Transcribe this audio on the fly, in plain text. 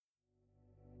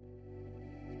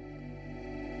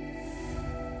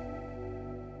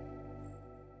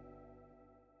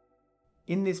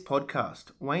In this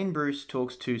podcast, Wayne Bruce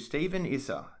talks to Stephen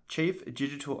Issa, Chief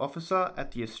Digital Officer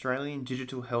at the Australian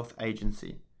Digital Health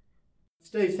Agency.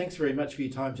 Steve, thanks very much for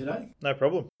your time today. No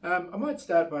problem. I might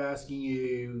start by asking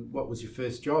you, what was your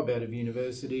first job out of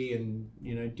university, and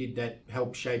did that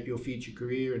help shape your future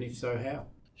career, and if so, how?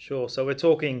 Sure. So we're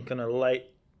talking kind of late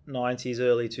 90s,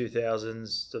 early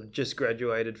 2000s. So just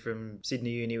graduated from Sydney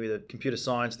Uni with a computer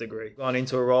science degree. Gone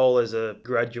into a role as a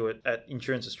graduate at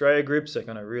Insurance Australia Group, so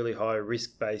kind of really high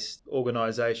risk-based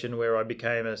organisation where I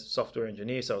became a software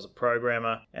engineer. So I was a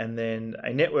programmer and then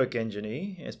a network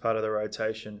engineer as part of the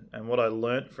rotation. And what I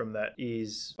learnt from that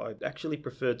is I actually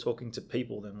prefer talking to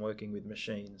people than working with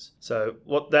machines. So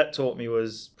what that taught me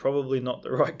was probably not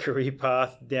the right career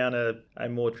path, down a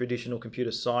more traditional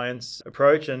computer science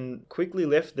approach, and quickly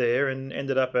left there and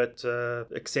ended up at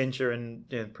Accenture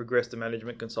and progressed a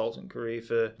management consultant career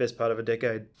for the best part of a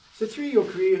decade. So through your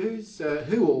career,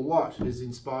 who or what has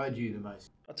inspired you the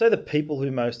most? I'd say the people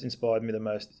who most inspired me the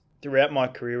most throughout my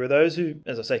career were those who,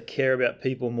 as I say, care about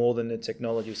people more than the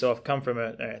technology. So I've come from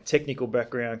a technical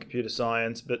background, computer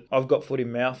science, but I've got foot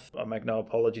in mouth. I make no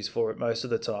apologies for it most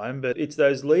of the time, but it's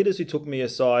those leaders who took me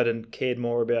aside and cared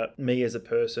more about me as a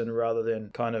person rather than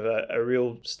kind of a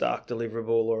real stark deliverable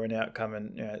or an outcome,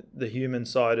 and the human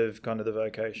side of kind of the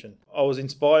vocation. I was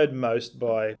inspired most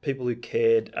by people who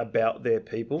cared about their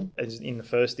people as in the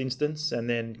first instance, and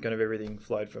then kind of everything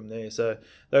flowed from there. So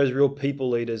those real people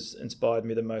leaders inspired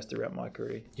me the most throughout my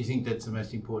career. Do you think that's the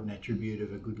most important attribute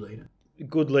of a good leader?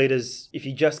 Good leaders, if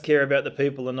you just care about the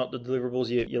people and not the deliverables,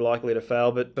 you're likely to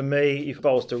fail. But for me, if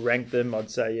I was to rank them,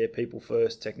 I'd say, people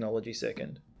first, technology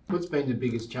second. What's been the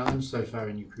biggest challenge so far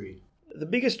in your career? The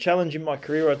biggest challenge in my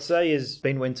career, I'd say, has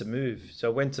been when to move.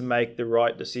 So when to make the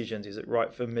right decisions. Is it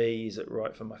right for me? Is it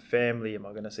right for my family? Am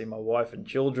I going to see my wife and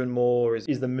children more?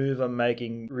 Is the move I'm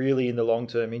making really in the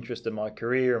long-term interest of my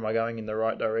career? Am I going in the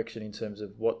right direction in terms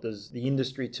of what does the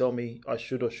industry tell me I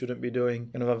should or shouldn't be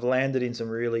doing? And if I've landed in some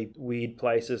really weird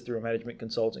places through a management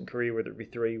consulting career, whether it be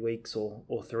 3 weeks or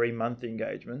 3-month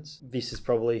engagements, this is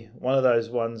probably one of those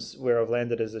ones where I've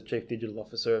landed as a Chief Digital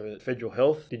Officer of a federal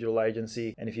health digital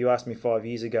agency. And if you ask me 5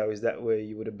 years ago, is that where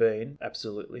you would have been?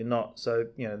 Absolutely not. So,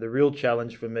 the real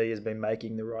challenge for me has been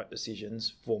making the right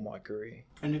decisions for my career.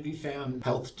 And have you found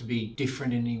health to be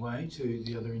different in any way to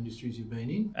the other industries you've been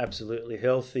in? Absolutely.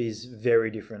 Health is very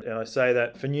different. And I say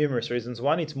that for numerous reasons.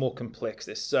 One, it's more complex.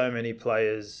 There's so many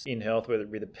players in health, whether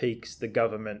it be the peaks, the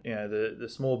government, the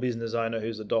small business owner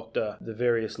who's a doctor, the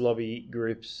various lobby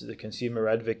groups, the consumer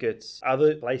advocates.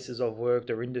 Other places I've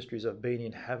worked or industries I've been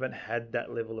in haven't had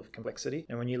that level of complexity.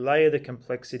 And when you layer the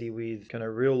complexity with kind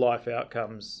of real life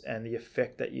outcomes and the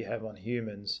effect that you have on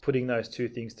humans, putting those two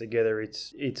things together,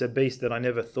 it's a beast that I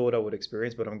never thought I would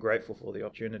experience, but I'm grateful for the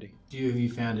opportunity. Have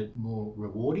you found it more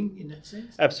rewarding in that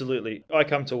sense? Absolutely. I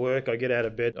come to work, I get out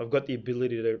of bed, I've got the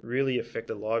ability to really affect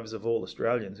the lives of all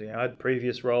Australians. I had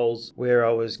previous roles where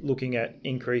I was looking at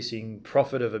increasing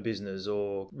profit of a business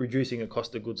or reducing a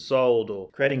cost of goods sold or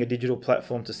creating a digital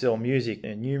platform to sell music,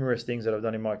 and numerous things that I've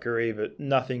done in my career, but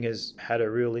nothing has had a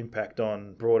real impact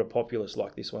on broader populace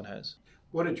like this one has.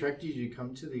 What attracted you to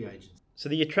come to the agency? So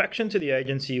the attraction to the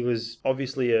agency was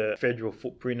obviously a federal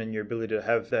footprint and your ability to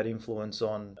have that influence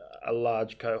on a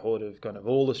large cohort of kind of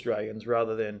all Australians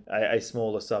rather than a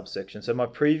smaller subsection. So my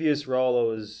previous role,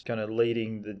 I was kind of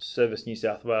leading the Service New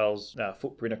South Wales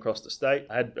footprint across the state.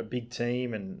 I had a big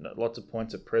team and lots of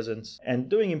points of presence and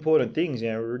doing important things,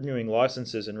 renewing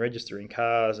licenses and registering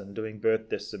cars and doing birth,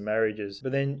 deaths and marriages.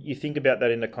 But then you think about that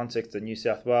in the context of New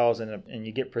South Wales and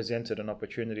you get presented an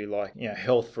opportunity like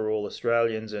health for all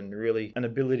Australians, and really an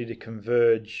ability to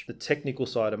converge the technical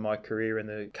side of my career and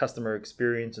the customer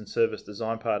experience and service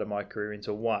design part of my career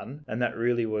into one. And that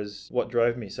really was what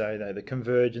drove me. So the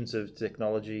convergence of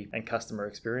technology and customer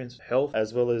experience, health,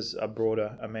 as well as a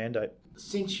broader mandate.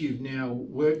 Since you've now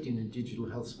worked in the digital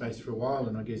health space for a while,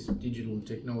 and I guess digital and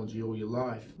technology all your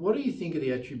life, what do you think are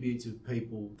the attributes of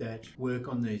people that work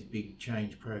on these big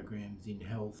change programs in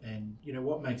health, and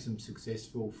what makes them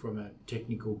successful from a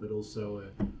technical but also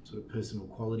a sort of personal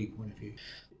quality point of view?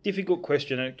 Difficult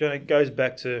question. It goes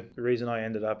back to the reason I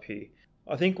ended up here.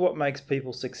 I think what makes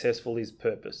people successful is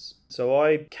purpose. So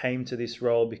I came to this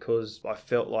role because I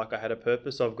felt like I had a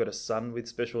purpose. I've got a son with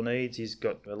special needs. He's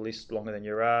got a list longer than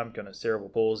your arm, kind of cerebral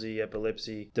palsy,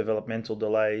 epilepsy, developmental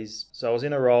delays. So I was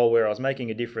in a role where I was making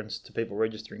a difference to people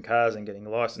registering cars and getting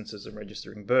licenses and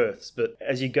registering births. But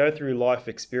as you go through life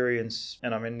experience,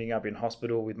 and I'm ending up in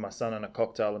hospital with my son on a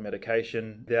cocktail of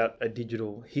medication without a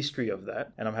digital history of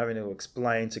that, and I'm having to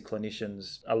explain to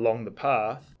clinicians along the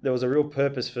path, there was a real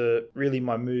purpose for really really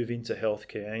my move into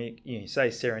healthcare. And you say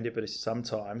serendipitous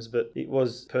sometimes, but it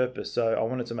was purpose. So I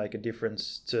wanted to make a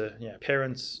difference to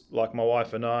parents like my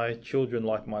wife and I, children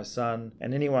like my son,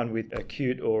 and anyone with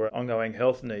acute or ongoing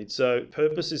health needs. So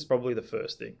purpose is probably the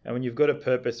first thing. And when you've got a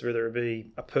purpose, whether it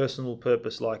be a personal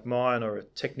purpose like mine or a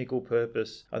technical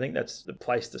purpose, I think that's the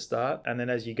place to start. And then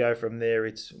as you go from there,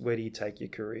 it's where do you take your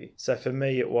career? So for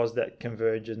me, it was that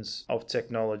convergence of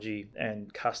technology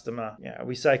and customer.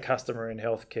 We say customer in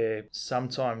healthcare.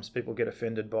 Sometimes people get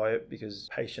offended by it because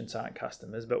patients aren't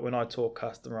customers. But when I talk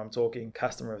customer, I'm talking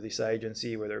customer of this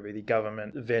agency, whether it be the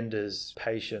government, vendors,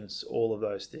 patients, all of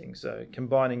those things. So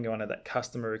combining kind of that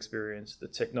customer experience, the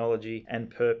technology and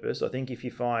purpose, I think if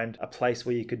you find a place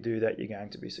where you could do that, you're going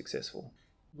to be successful.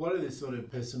 What are the sort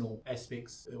of personal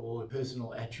aspects or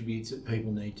personal attributes that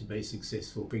people need to be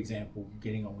successful? For example,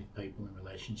 getting on with people and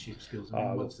relationship skills.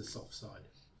 What's the soft side?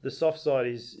 The soft side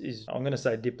is I'm going to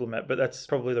say diplomat, but that's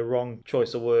probably the wrong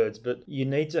choice of words. But you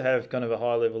need to have kind of a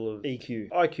high level of EQ.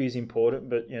 IQ is important,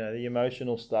 but the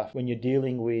emotional stuff, when you're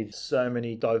dealing with so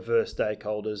many diverse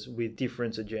stakeholders with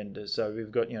different agendas. So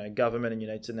we've got, government, and you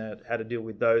need to know how to deal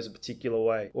with those a particular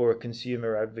way, or a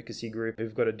consumer advocacy group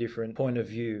who've got a different point of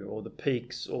view, or the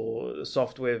peaks, or the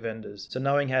software vendors. So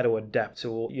knowing how to adapt to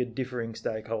all your differing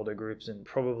stakeholder groups and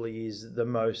probably is the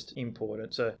most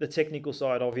important. So the technical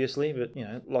side, obviously, but,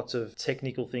 lots of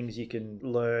technical things you can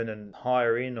learn and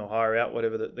hire in or hire out,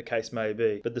 whatever the case may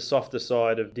be. But the softer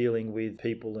side of dealing with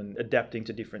people and adapting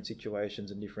to different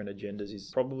situations and different agendas is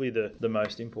probably the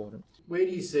most important. Where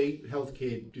do you see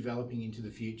healthcare developing into the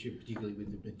future, particularly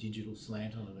with the digital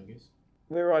slant on it, I guess?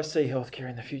 Where I see healthcare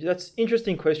in the future, that's an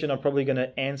interesting question. I'm probably going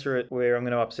to answer it where I'm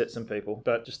going to upset some people,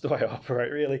 but just the way I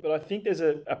operate, really. But I think there's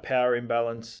a power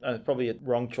imbalance, probably a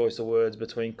wrong choice of words,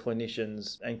 between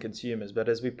clinicians and consumers. But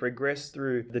as we progress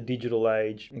through the digital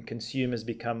age and consumers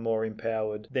become more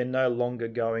empowered, they're no longer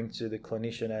going to the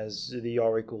clinician as the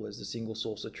oracle, as the single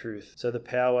source of truth. So the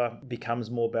power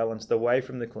becomes more balanced away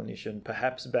from the clinician,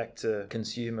 perhaps back to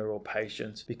consumer or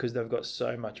patient, because they've got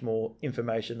so much more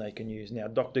information they can use. Now,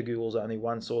 Dr. Google's only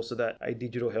one source of that. A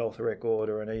digital health record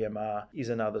or an EMR is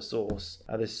another source.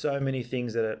 There's so many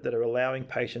things that are allowing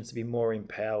patients to be more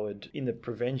empowered in the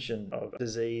prevention of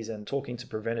disease and talking to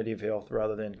preventative health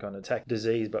rather than kind of attack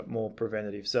disease, but more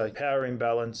preventative. So power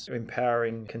imbalance,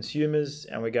 empowering consumers,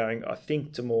 and we're going, I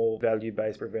think, to more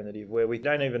value-based preventative, where we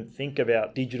don't even think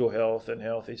about digital health and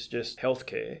health. It's just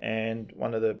healthcare. And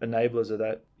one of the enablers of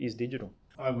that is digital.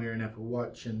 I wear an Apple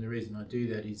Watch, and the reason I do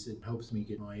that is it helps me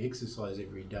get my exercise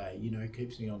every day, it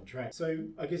keeps me on track. So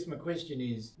I guess my question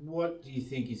is, what do you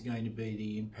think is going to be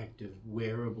the impact of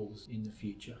wearables in the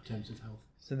future in terms of health?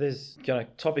 So there's kind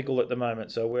of topical at the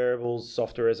moment. So wearables,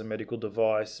 software as a medical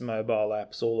device, mobile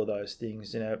apps, all of those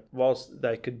things, whilst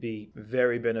they could be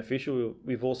very beneficial,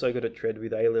 we've also got to tread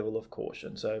with a level of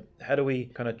caution. So how do we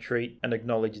kind of treat and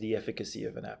acknowledge the efficacy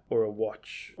of an app or a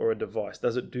watch or a device?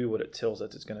 Does it do what it tells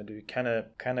us it's going to do? Can a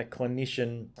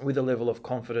clinician with a level of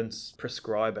confidence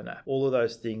prescribe an app? All of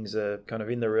those things are kind of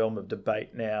in the realm of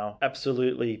debate now.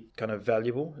 Absolutely kind of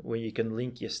valuable, where you can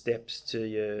link your steps to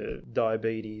your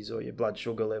diabetes or your blood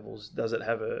sugar levels. Does it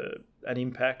have an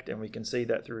impact? And we can see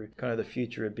that through kind of the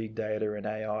future of big data and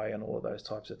AI and all of those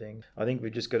types of things. I think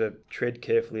we've just got to tread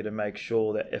carefully to make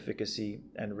sure that efficacy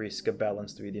and risk are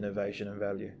balanced with innovation and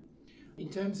value. In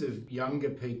terms of younger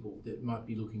people that might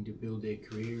be looking to build their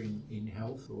career in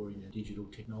health or in a digital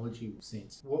technology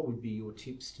sense, what would be your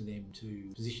tips to them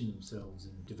to position themselves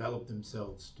and develop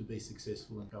themselves to be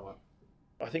successful and go up?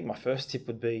 I think my first tip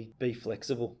would be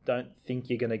flexible. Don't think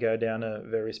you're going to go down a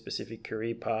very specific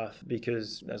career path,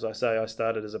 because, as I say, I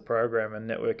started as a program and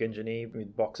network engineer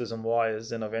with boxes and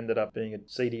wires, and I've ended up being a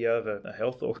CDO of a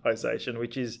health organisation,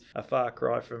 which is a far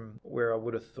cry from where I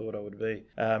would have thought I would be.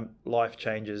 Life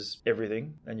changes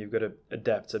everything, and you've got to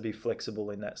adapt to be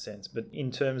flexible in that sense. But in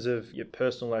terms of your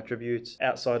personal attributes,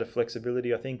 outside of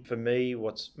flexibility, I think for me,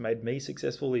 what's made me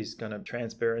successful is kind of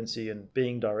transparency and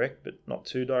being direct, but not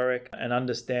too direct, and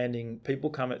understanding people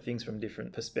come at things from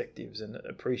different perspectives and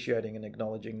appreciating and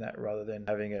acknowledging that rather than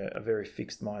having a very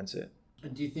fixed mindset.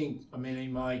 And do you think,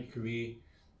 in my career,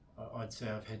 I'd say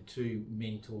I've had two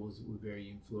mentors that were very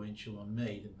influential on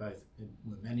me, that both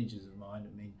were managers of mine.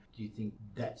 Do you think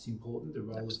that's important, the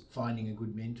role of finding a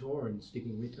good mentor and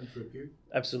sticking with them for a period?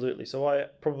 Absolutely. So I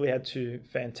probably had two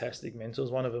fantastic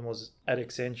mentors. One of them was at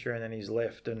Accenture, and then he's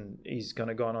left and he's kind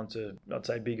of gone on to, I'd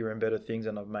say, bigger and better things,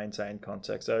 and I've maintained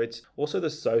contact. So it's also the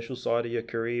social side of your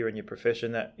career and your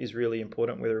profession that is really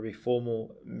important, whether it be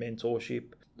formal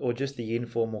mentorship or just the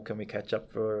informal, can we catch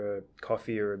up for a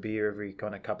coffee or a beer every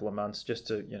kind of couple of months, just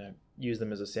to, use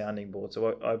them as a sounding board.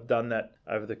 So I've done that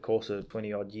over the course of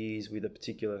 20 odd years with a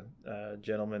particular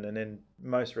gentleman. And then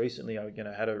most recently, I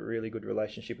had a really good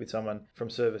relationship with someone from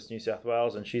Service New South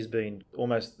Wales, and she's been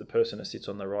almost the person that sits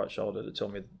on the right shoulder to tell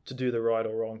me to do the right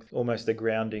or wrong, almost a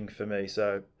grounding for me.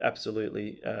 So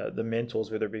absolutely, the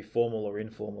mentors, whether it be formal or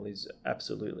informal, is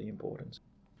absolutely important.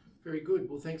 Very good.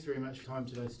 Well, thanks very much for your time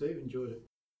today, Steve. Enjoyed it.